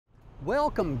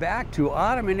Welcome back to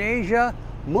Autumn in Asia,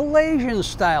 Malaysian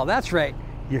style. That's right,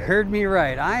 you heard me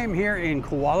right. I am here in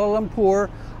Kuala Lumpur.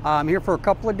 I'm here for a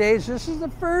couple of days. This is the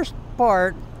first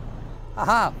part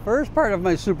of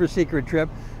my super secret trip,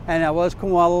 and that was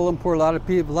Kuala Lumpur. A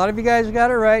lot of you guys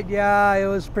got it right. Yeah, it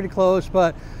was pretty close,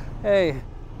 but hey,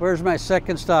 where's my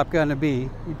second stop gonna be?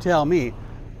 You tell me.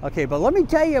 Okay, but let me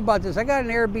tell you about this. I got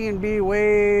an Airbnb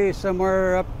way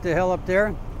somewhere up the hill up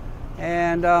there,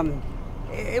 and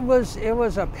it was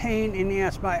a pain in the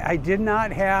ass. I did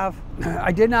not have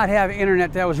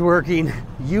internet that was working.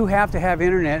 You have to have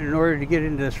internet in order to get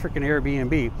into this freaking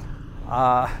Airbnb.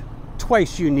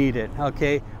 Twice you need it.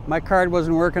 Okay, my card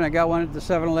wasn't working. I got one at the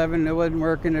 7-Eleven. It wasn't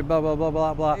working. And blah blah blah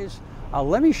blah blah.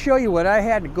 Let me show you what I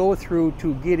had to go through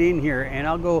to get in here, and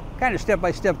I'll go kind of step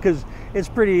by step because it's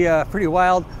pretty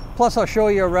wild. Plus, I'll show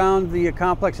you around the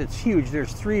complex. It's huge.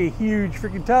 There's 3 huge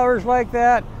freaking towers like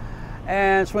that,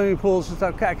 and swimming pools and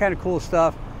stuff, kind of cool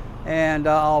stuff. And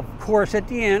of course, at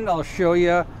the end, I'll show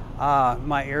you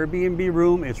my Airbnb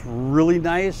room. It's really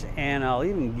nice, and I'll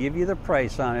even give you the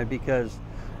price on it because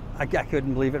I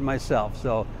couldn't believe it myself.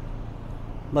 So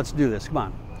let's do this. Come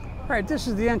on. All right, this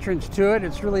is the entrance to it.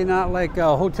 It's really not like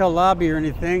a hotel lobby or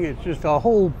anything. It's just a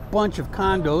whole bunch of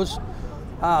condos.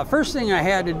 First thing I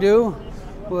had to do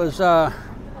was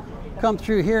come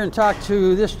through here and talk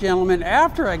to this gentleman.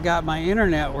 After I got my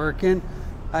internet working,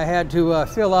 I had to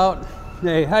fill out,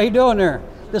 hey, how you doing there?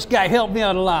 This guy helped me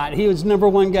out a lot. He was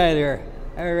 #1 guy there.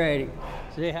 All righty.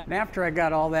 And after I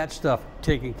got all that stuff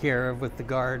taken care of with the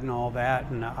guard and all that,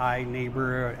 and the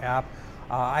iNeighbor app,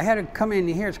 I had to come in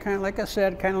here. It's kind of like I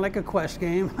said, kind of like a quest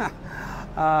game.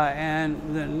 And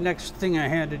the next thing I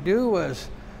had to do was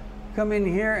come in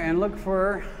here and look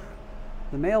for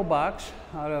the mailbox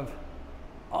out of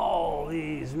all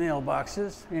these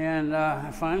mailboxes, and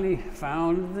I finally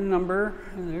found the number,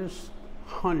 and there's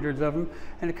hundreds of them,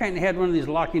 and it kind of had one of these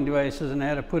locking devices, and I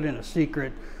had to put in a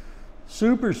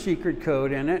super secret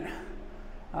code in it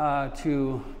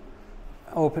to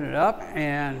open it up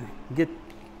and get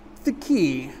the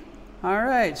key. All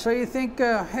right, so you think,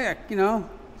 heck, you know,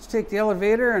 let's take the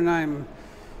elevator, and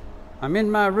I'm in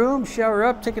my room, shower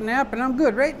up, take a nap, and I'm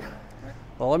good, right?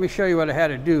 Well, let me show you what I had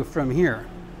to do from here,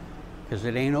 because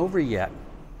it ain't over yet.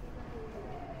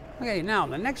 Okay, now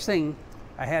the next thing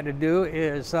I had to do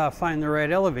is find the right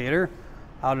elevator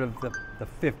out of the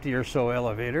 50 or so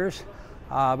elevators.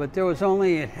 But there was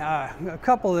only a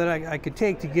couple that I could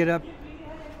take to get up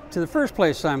to the first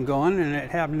place I'm going, and it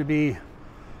happened to be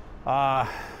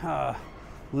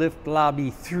lift lobby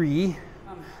 3.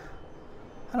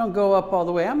 I don't go up all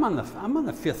the way. I'm on the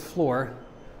 5th floor,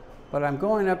 but I'm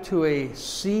going up to a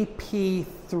CP3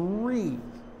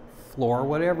 floor,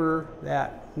 whatever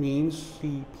that means,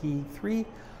 CP3.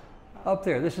 Up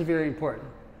there, this is very important.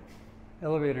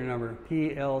 Elevator number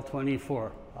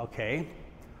PL24. Okay.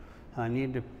 I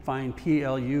need to find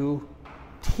PLU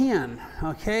 10.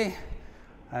 Okay.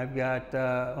 I've got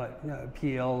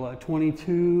PL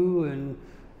 22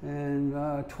 and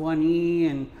 20,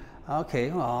 and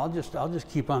okay. Well, I'll just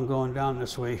keep on going down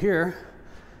this way here,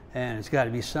 and it's got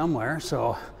to be somewhere.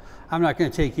 So I'm not going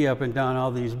to take you up and down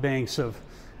all these banks of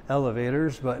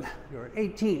elevators, but you're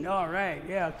 18. All right.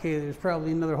 Yeah. Okay. There's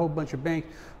probably another whole bunch of banks.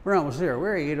 We're almost there.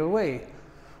 We're 8 away.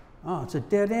 Oh, it's a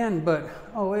dead end, but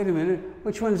oh, wait a minute.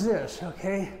 Which one's this?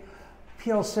 Okay.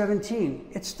 PL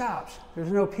 17. It stops.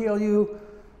 There's no PLU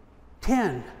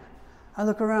 10. I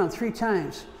look around 3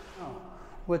 times. Oh,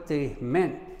 what they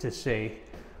meant to say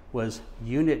was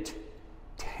unit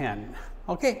 10.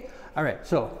 Okay. All right.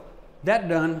 So that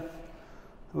done,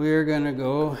 we're going to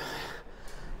go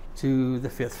to the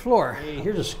 5th floor. Hey,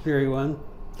 here's a scary one.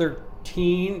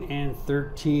 13 and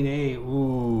 13A.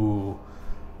 Ooh.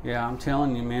 Yeah, I'm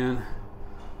telling you, man,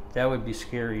 that would be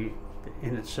scary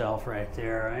in itself right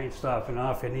there. I ain't stopping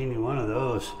off at any one of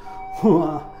those.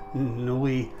 No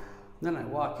way. Then I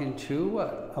walk into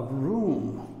what? A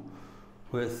room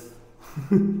with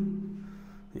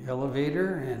the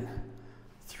elevator and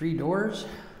 3 doors.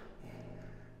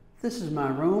 This is my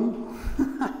room.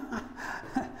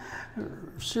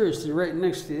 Seriously, right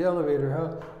next to the elevator.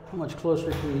 How much closer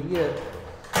can you get?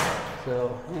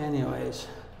 So anyways,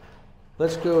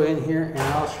 let's go in here and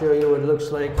I'll show you what it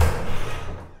looks like.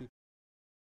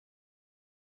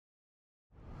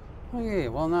 Okay,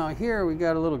 well now here we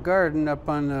got a little garden up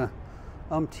on the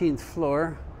umpteenth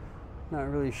floor. Not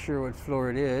really sure what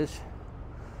floor it is,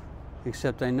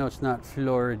 except I know it's not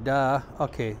Florida.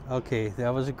 Okay,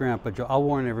 that was a grandpa joke. I'll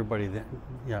warn everybody that,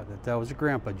 yeah, that was a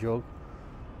grandpa joke.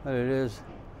 But it is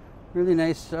really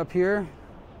nice up here.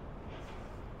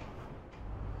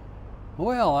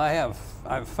 Well,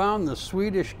 I've found the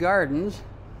Swedish gardens,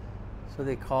 so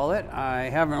they call it. I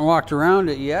haven't walked around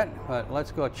it yet, but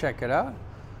let's go check it out.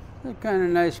 It's a kind of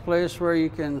nice place where you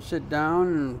can sit down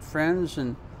and friends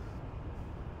and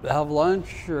have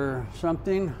lunch or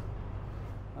something.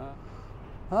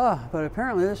 But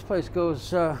apparently this place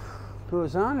goes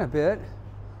on a bit.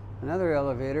 Another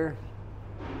elevator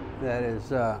that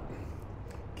is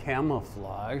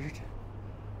camouflaged.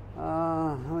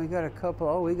 We got a couple.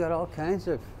 Oh, we got all kinds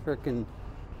of frickin'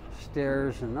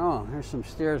 stairs, and oh, there's some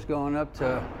stairs going up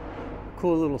to a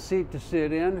cool little seat to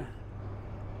sit in,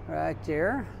 right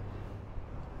there.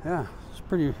 Yeah, it's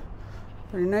pretty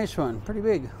nice one, pretty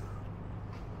big.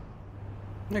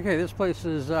 Okay, this place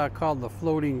is called the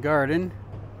Floating Garden.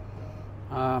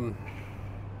 You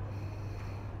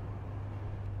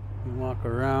walk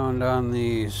around on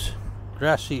these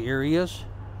grassy areas,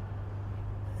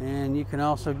 and you can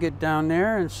also get down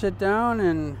there and sit down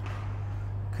and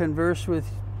converse with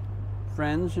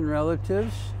friends and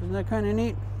relatives. Isn't that kind of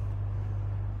neat?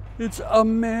 It's a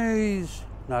maze.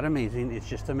 Not amazing, it's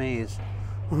just a maze.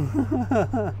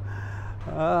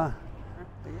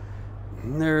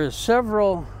 There are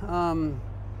several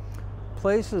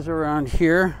places around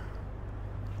here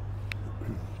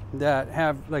that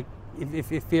have, like,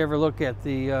 if you ever look at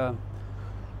the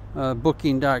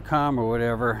booking.com or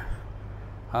whatever,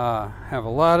 have a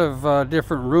lot of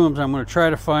different rooms. I'm going to try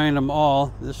to find them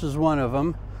all. This is one of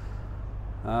them.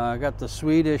 I got the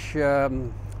Swedish,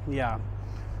 the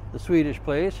Swedish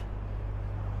place.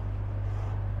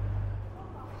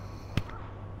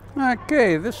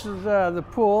 Okay, this is the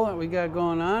pool that we got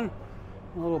going on.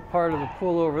 A little part of the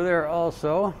pool over there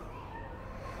also.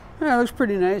 Yeah, it looks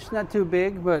pretty nice. Not too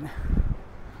big, but I'm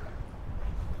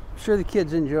sure the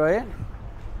kids enjoy it.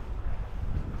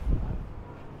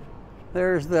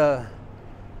 There's the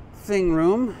thing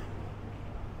room.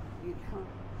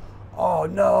 Oh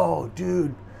no,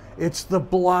 dude, it's the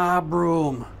blob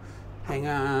room. Hang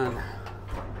on.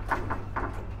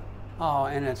 Oh,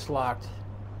 and it's locked.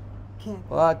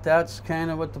 But that's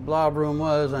kind of what the blob room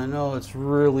was. I know it's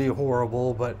really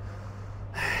horrible, but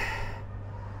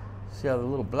see all the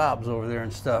little blobs over there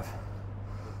and stuff.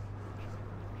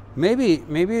 Maybe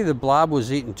the blob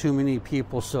was eating too many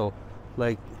people, so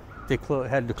like they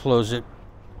had to close it.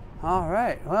 All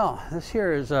right, well, this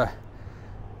here is a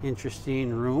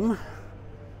interesting room.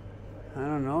 I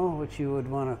don't know what you would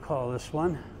want to call this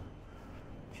one.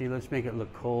 Gee, let's make it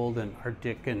look cold and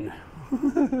Arctic and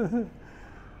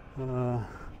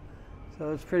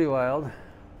so it's pretty wild.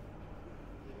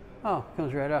 Oh,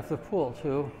 comes right off the pool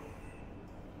too.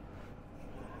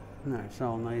 It's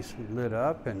all nice and lit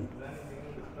up, and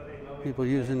people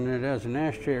using it as an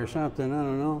ashtray or something, I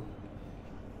don't know.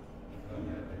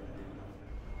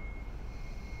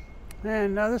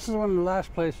 And this is one of the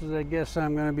last places I guess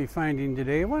I'm going to be finding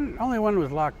today. Only one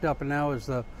was locked up, and now is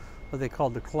what they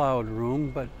called the cloud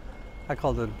room, but I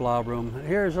called it the blob room.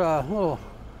 Here's a little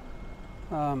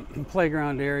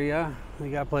playground area.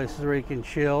 We got places where you can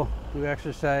chill, do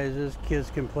exercises, kids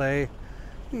can play.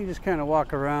 You can just kind of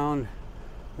walk around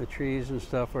the trees and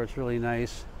stuff where it's really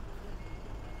nice.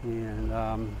 And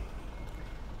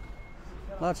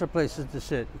lots of places to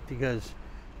sit, because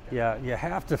yeah, you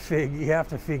have to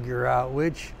figure out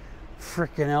which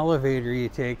frickin' elevator you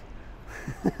take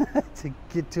to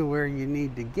get to where you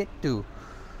need to get to.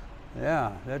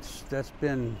 Yeah,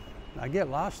 I get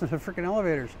lost in the frickin'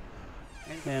 elevators.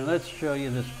 And let's show you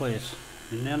this place,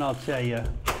 and then I'll tell you,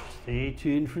 stay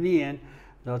tuned for the end,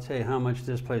 and I'll tell you how much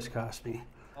this place cost me.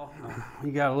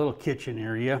 You got a little kitchen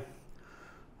area,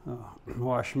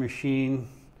 washing machine,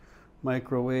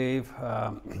 microwave,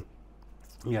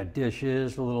 you got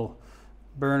dishes, a little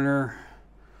burner,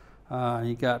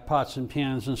 you got pots and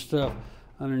pans and stuff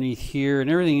underneath here, and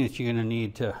everything that you're going to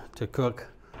need to cook.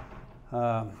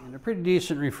 And a pretty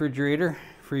decent refrigerator,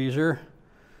 freezer.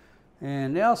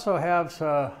 And they also have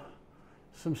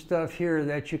some stuff here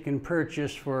that you can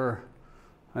purchase for,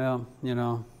 well, you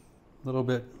know, a little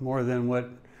bit more than what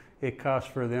it costs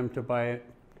for them to buy it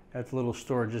at the little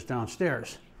store just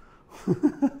downstairs.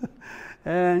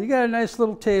 And you got a nice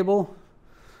little table.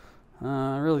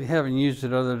 I really haven't used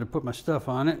it other than to put my stuff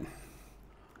on it.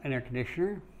 An air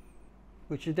conditioner,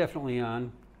 which is definitely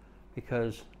on,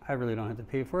 because I really don't have to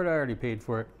pay for it. I already paid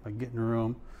for it by getting a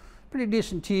room. Pretty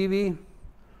decent TV.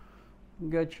 You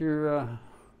got your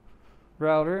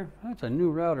router. That's a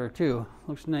new router too.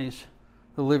 Looks nice.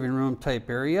 The living room type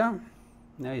area.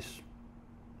 Nice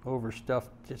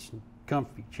overstuffed, just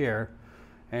comfy chair.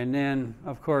 And then,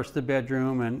 of course, the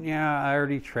bedroom. And yeah, I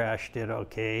already trashed it,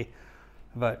 okay.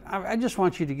 But I just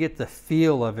want you to get the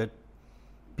feel of it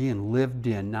being lived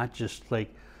in, not just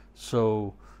like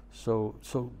so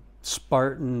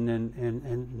Spartan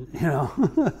and you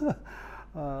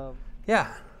know.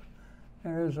 Yeah,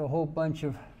 there's a whole bunch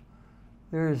of,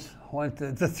 there's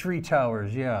the Three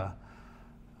Towers, yeah.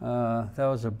 That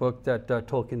was a book that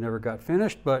Tolkien never got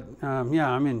finished, but yeah,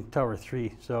 I'm in Tower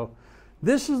 3. So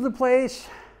this is the place.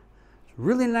 It's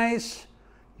really nice.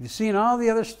 You've seen all the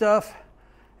other stuff,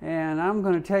 and I'm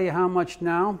going to tell you how much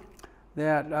now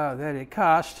that it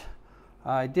cost.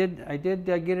 I did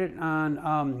get it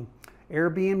on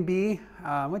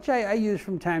Airbnb, which I use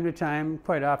from time to time,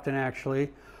 quite often actually.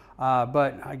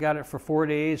 But I got it for 4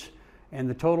 days, and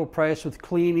the total price with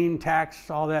cleaning, tax,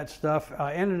 all that stuff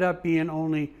ended up being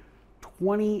only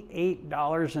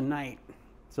 $28 a night.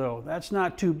 So that's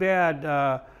not too bad,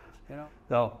 you know.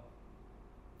 So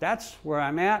that's where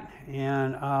I'm at.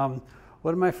 And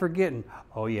what am I forgetting?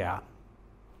 Oh yeah,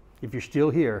 if you're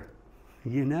still here,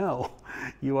 you know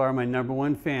you are my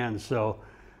 #1 fan. So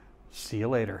see you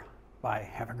later. Bye.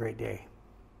 Have a great day.